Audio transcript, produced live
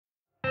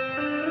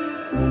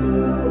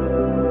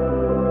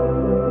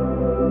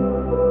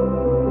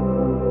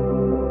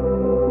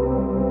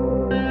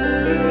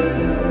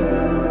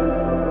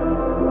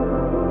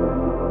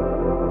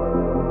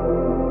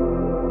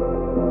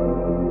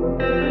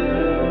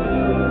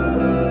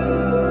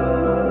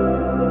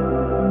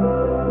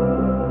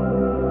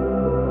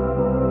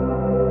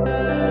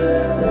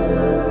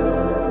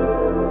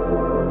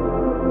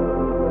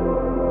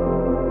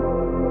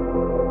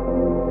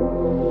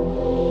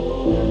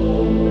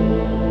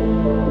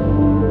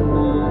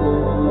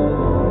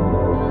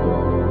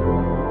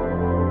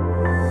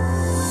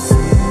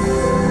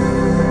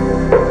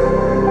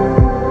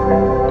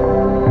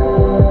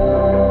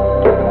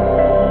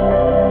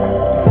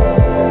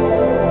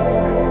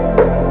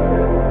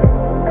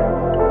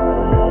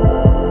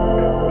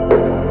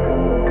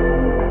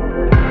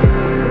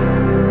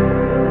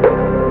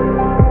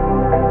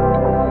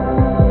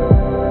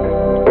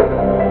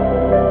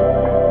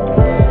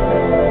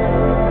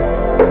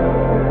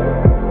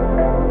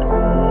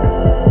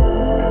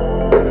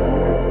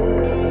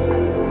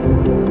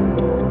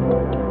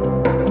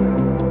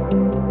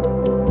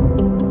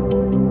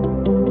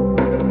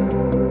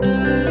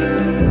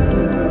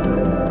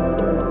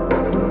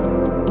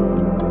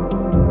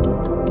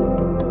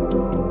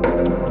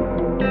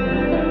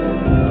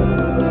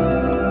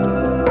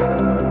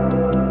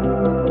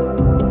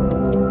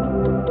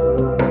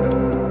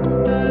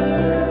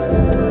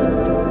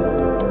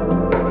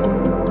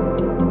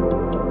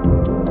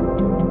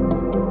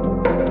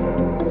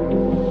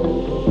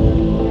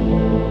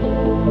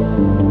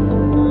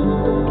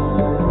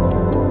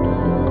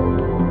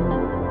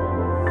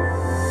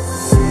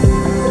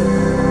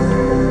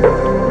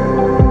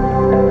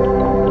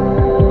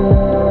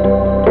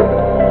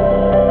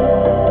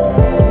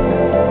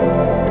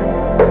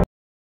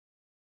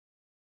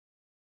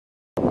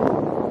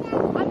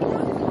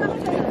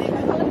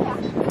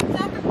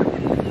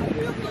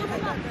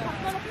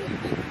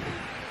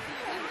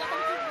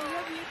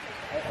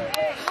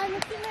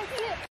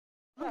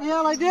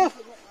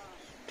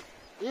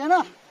ये ना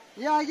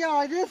ये आ गया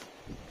like this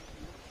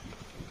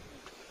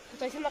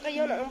कैसे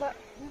मकाइयो ना अंबा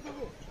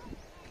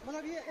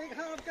मतलब ये एक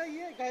हाथ आपका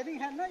ये गाइडिंग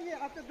हैंड ना ये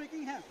आपका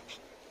breaking hand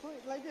so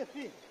like this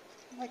see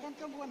I can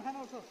come one hand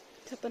also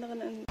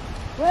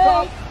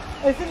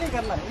ऐसे नहीं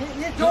करना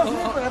ये जोश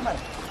नहीं करना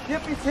ये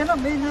पीछे ना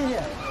मेन नहीं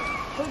है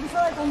तो दूसरा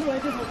I can do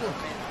like this also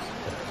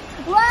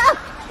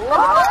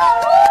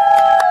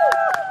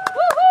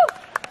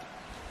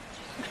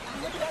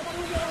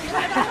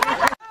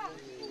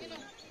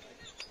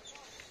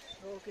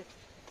okay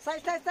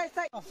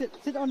side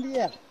sit on the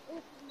air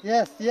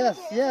yes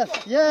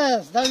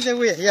that is the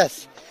way yes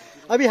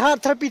अभी हाथ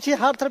थोड़ा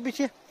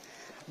पीछे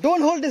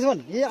don't hold this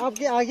one ये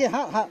आपके आगे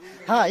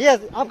हाँ yes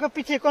आपका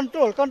पीछे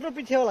control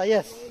पीछे वाला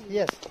yes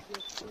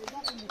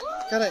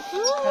correct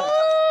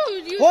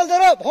hold the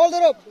rope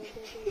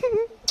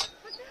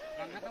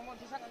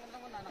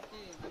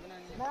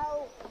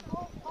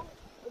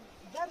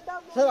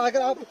sir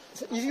अगर आप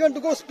if you want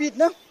to go speed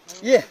ना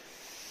ये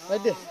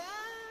like this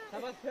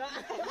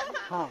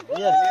हाँ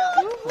yes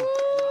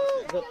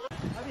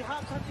अभी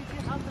हाथ पीछे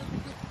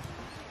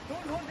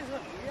don't hold this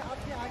one ये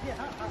आपके आगे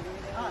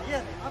हाँ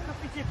yes आपका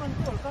पीछे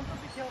control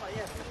पीछे वाला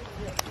yes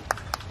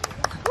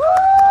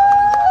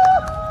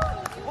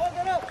hold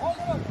the rope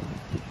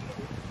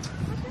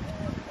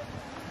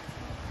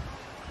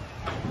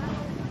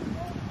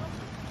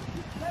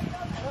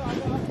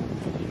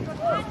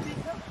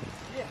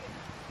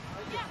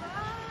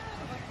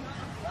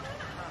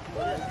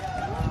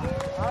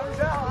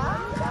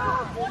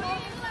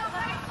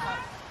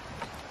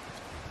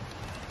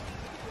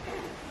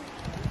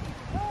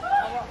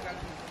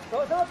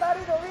Don't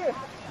tarik Dovi.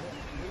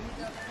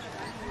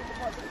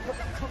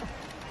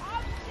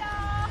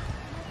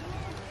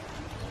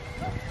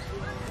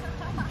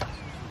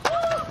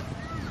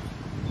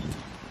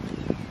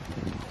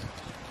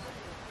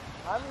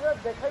 हम ये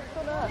देखाई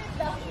तो ना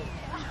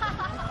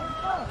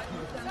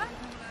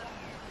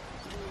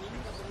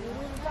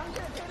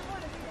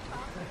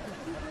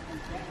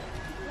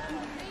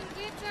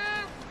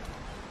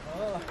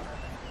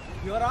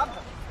You're up.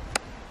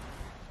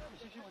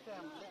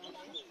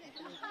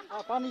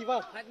 पानी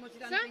बस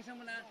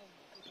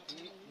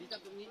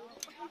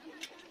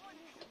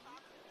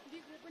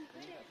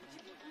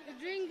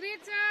Doing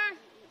great, sir.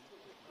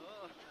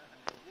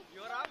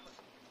 You're up.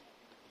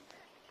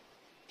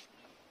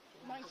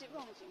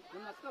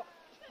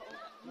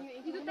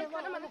 Itu tak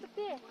kena mana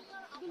tepi.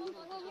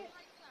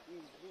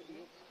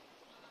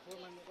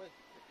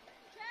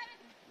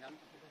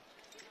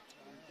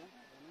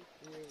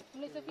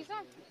 Mulai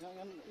sepisah.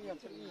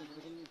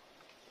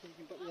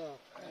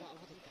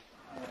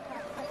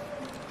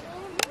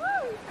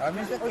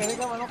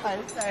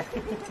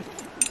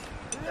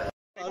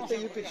 I'll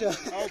take your picture.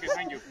 Okay,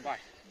 thank you. Bye.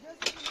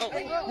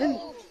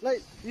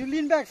 Like you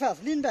lean back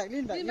fast. Lean back.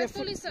 Yes.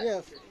 fully, sir.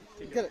 Yes.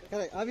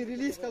 Correct. Are we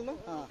release कर लो?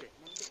 हाँ.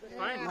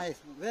 Fine. Nice.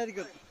 Very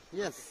good.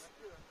 Yes.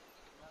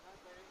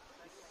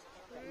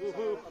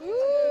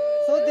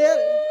 So there,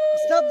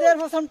 stop there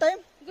for some time.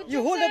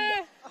 You hold it.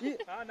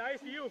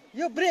 Nice view.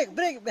 You break,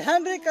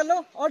 hand brake कर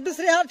लो और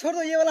दूसरे हाथ छोड़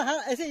दो ये वाला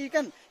हाथ ऐसे you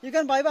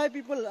can bye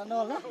people and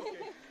all ना.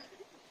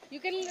 You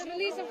can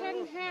release a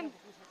front hand.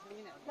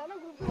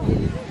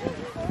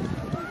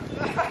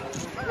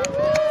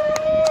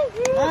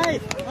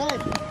 Nice.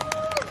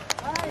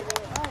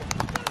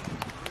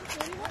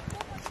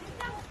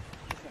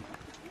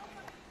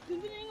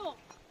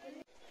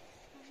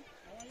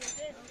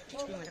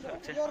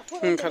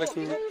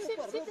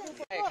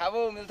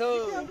 Khabo miltho.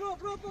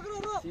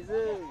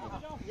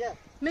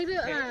 Make the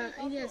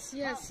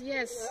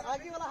yes.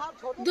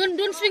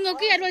 Don't swing,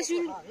 okay? Otherwise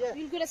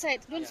you'll go aside.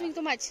 Don't swing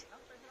too much.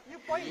 You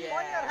point your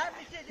hand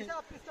नीचे जैसे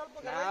आप पिस्टल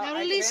पकड़ Now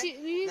release the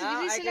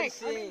leg.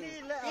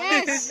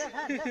 Yes.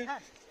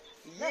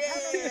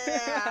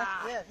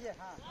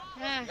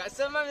 Yeah.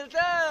 Kasama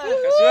miltho.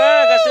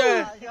 Kasih.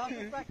 You have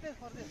to practice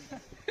for this.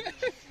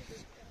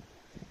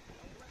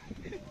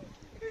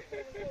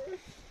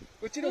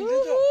 Kucing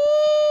miltho.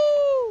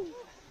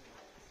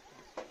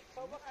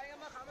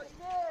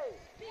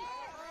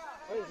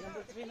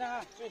 Number 3 na.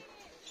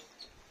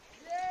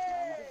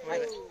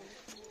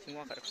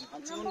 Semua kat depan.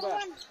 Number 1.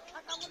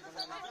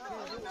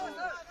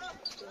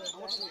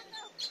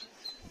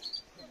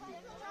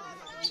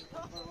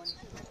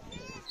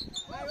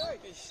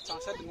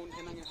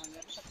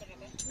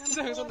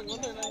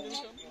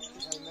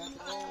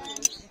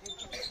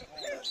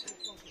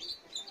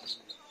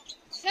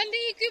 Send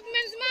the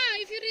equipments, ma,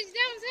 if you reach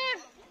down, sir.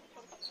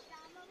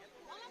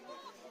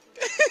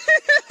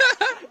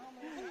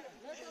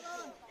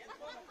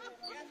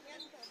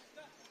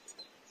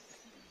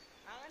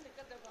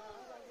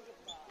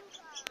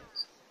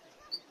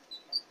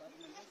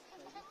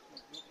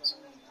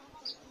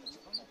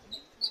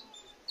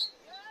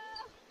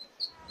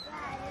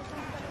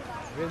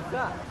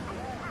 Bisa.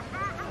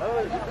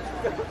 Oh,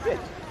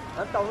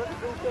 tahu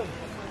tu tu.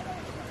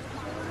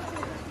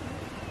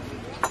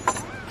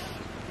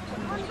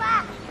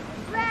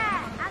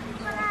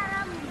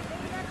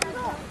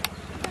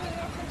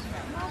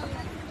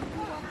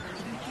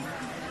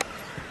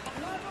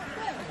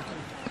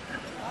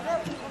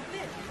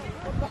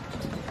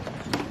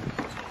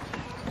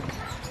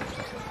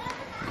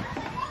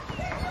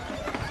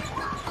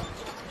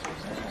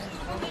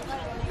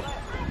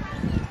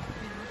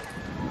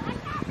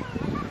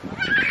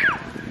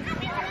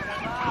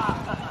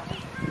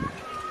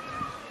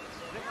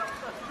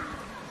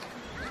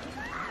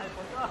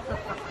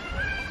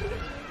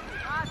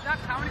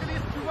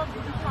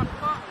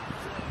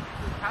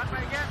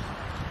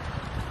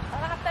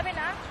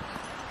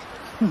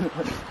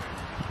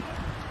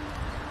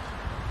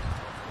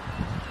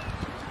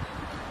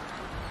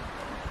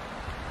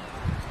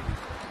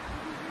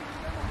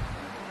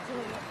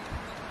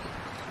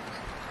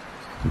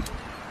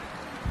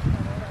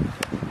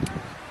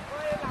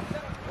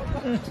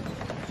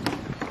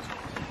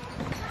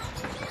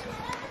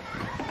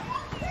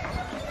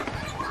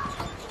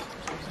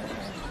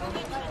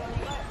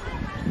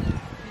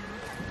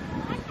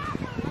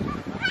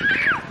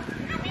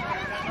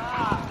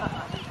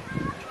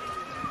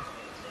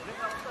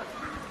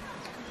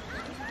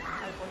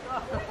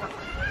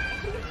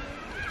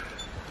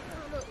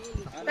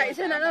 tại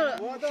sao nó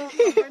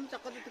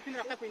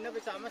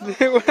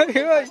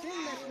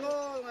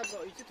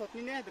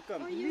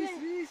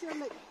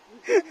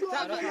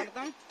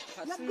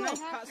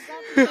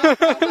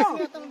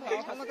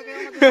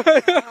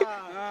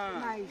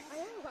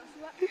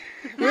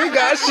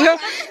gasya.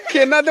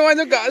 Kena tuh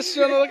aja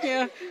gasya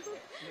nolaknya.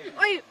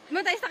 oi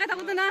mau tak sakit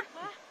aku tuh na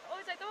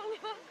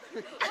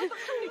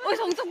oi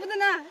songsong pun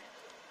na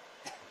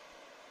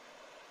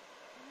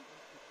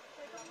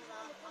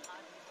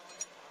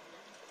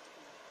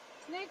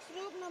next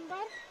group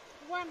number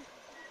 1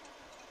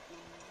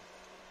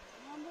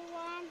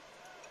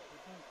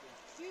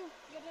 you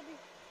get ready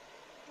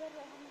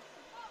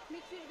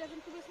make sure it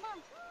doesn't too small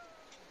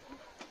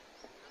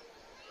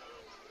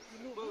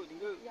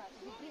ya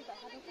ini tak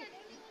ada tu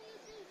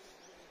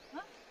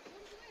hah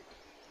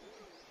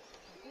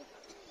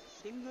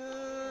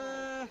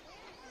Tinggal.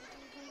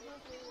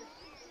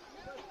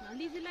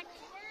 Nanti select.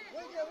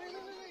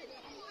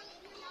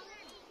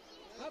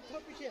 Half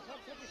picture.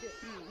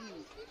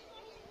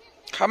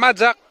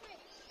 Kamajak.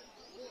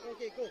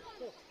 Okay, go.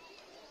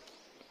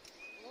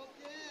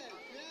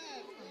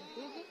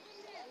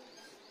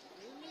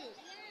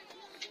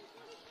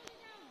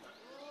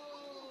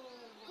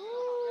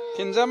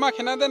 Kenjama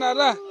kena deh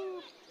nara.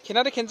 Kena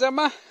deh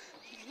kenjama.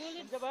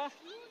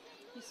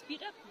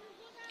 Speed up.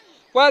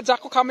 Wah,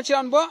 jakku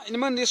kamacian bo. Ini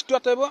mana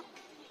distuat ya bo?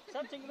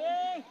 Something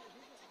ring.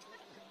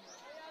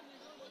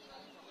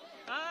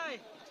 Hi.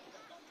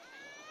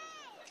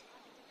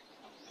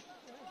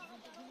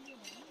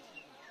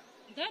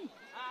 Done.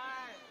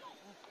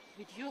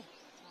 Video.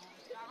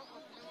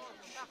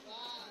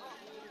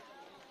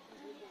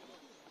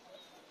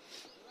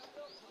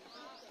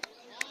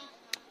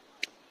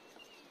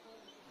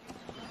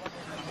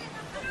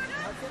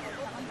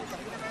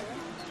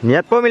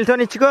 Niat po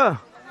Milton ichiko.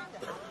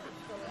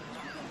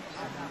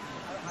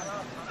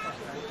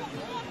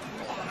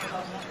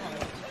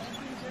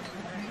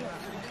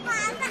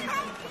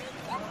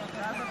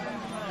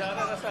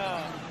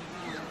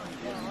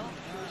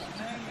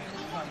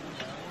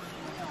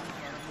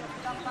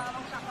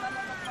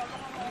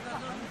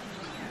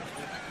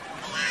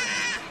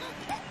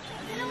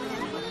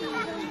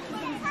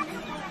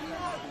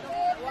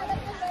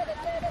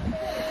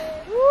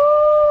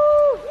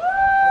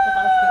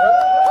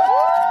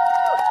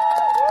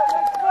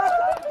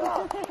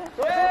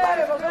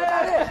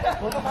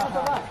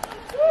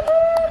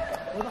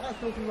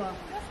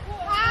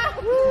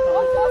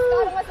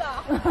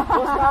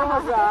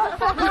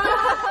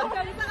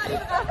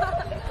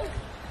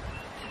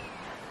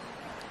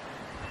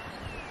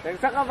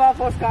 Tengsa ka ba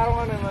post karo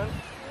nga naman?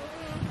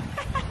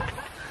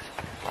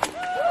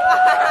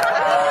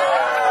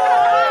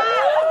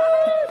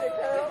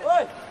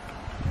 Oy!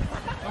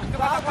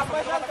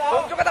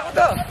 Huwag ka takot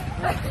to!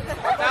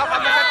 Daw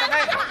kamasan ka na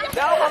eh!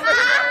 Daw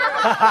kamasan ka na!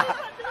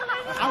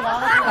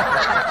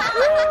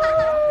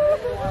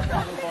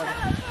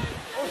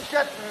 Oh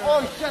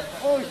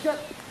shit.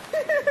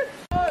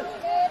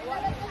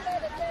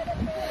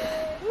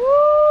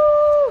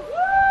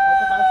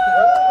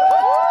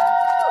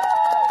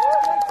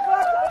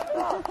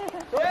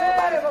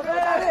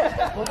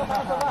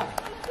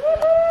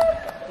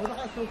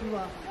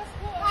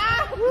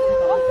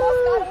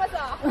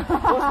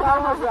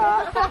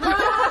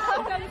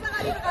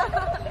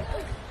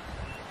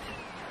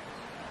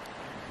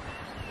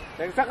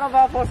 Tengsa ka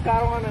ba post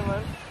karo nga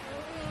naman?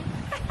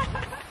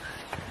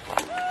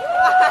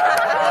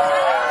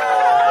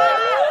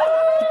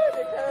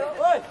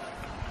 Oy!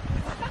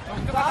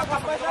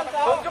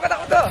 Huwag ka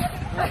takot to!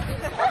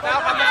 Daw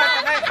kamasan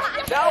ka na eh!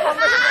 Daw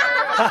kamasan ka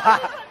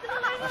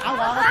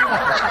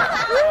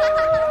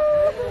na!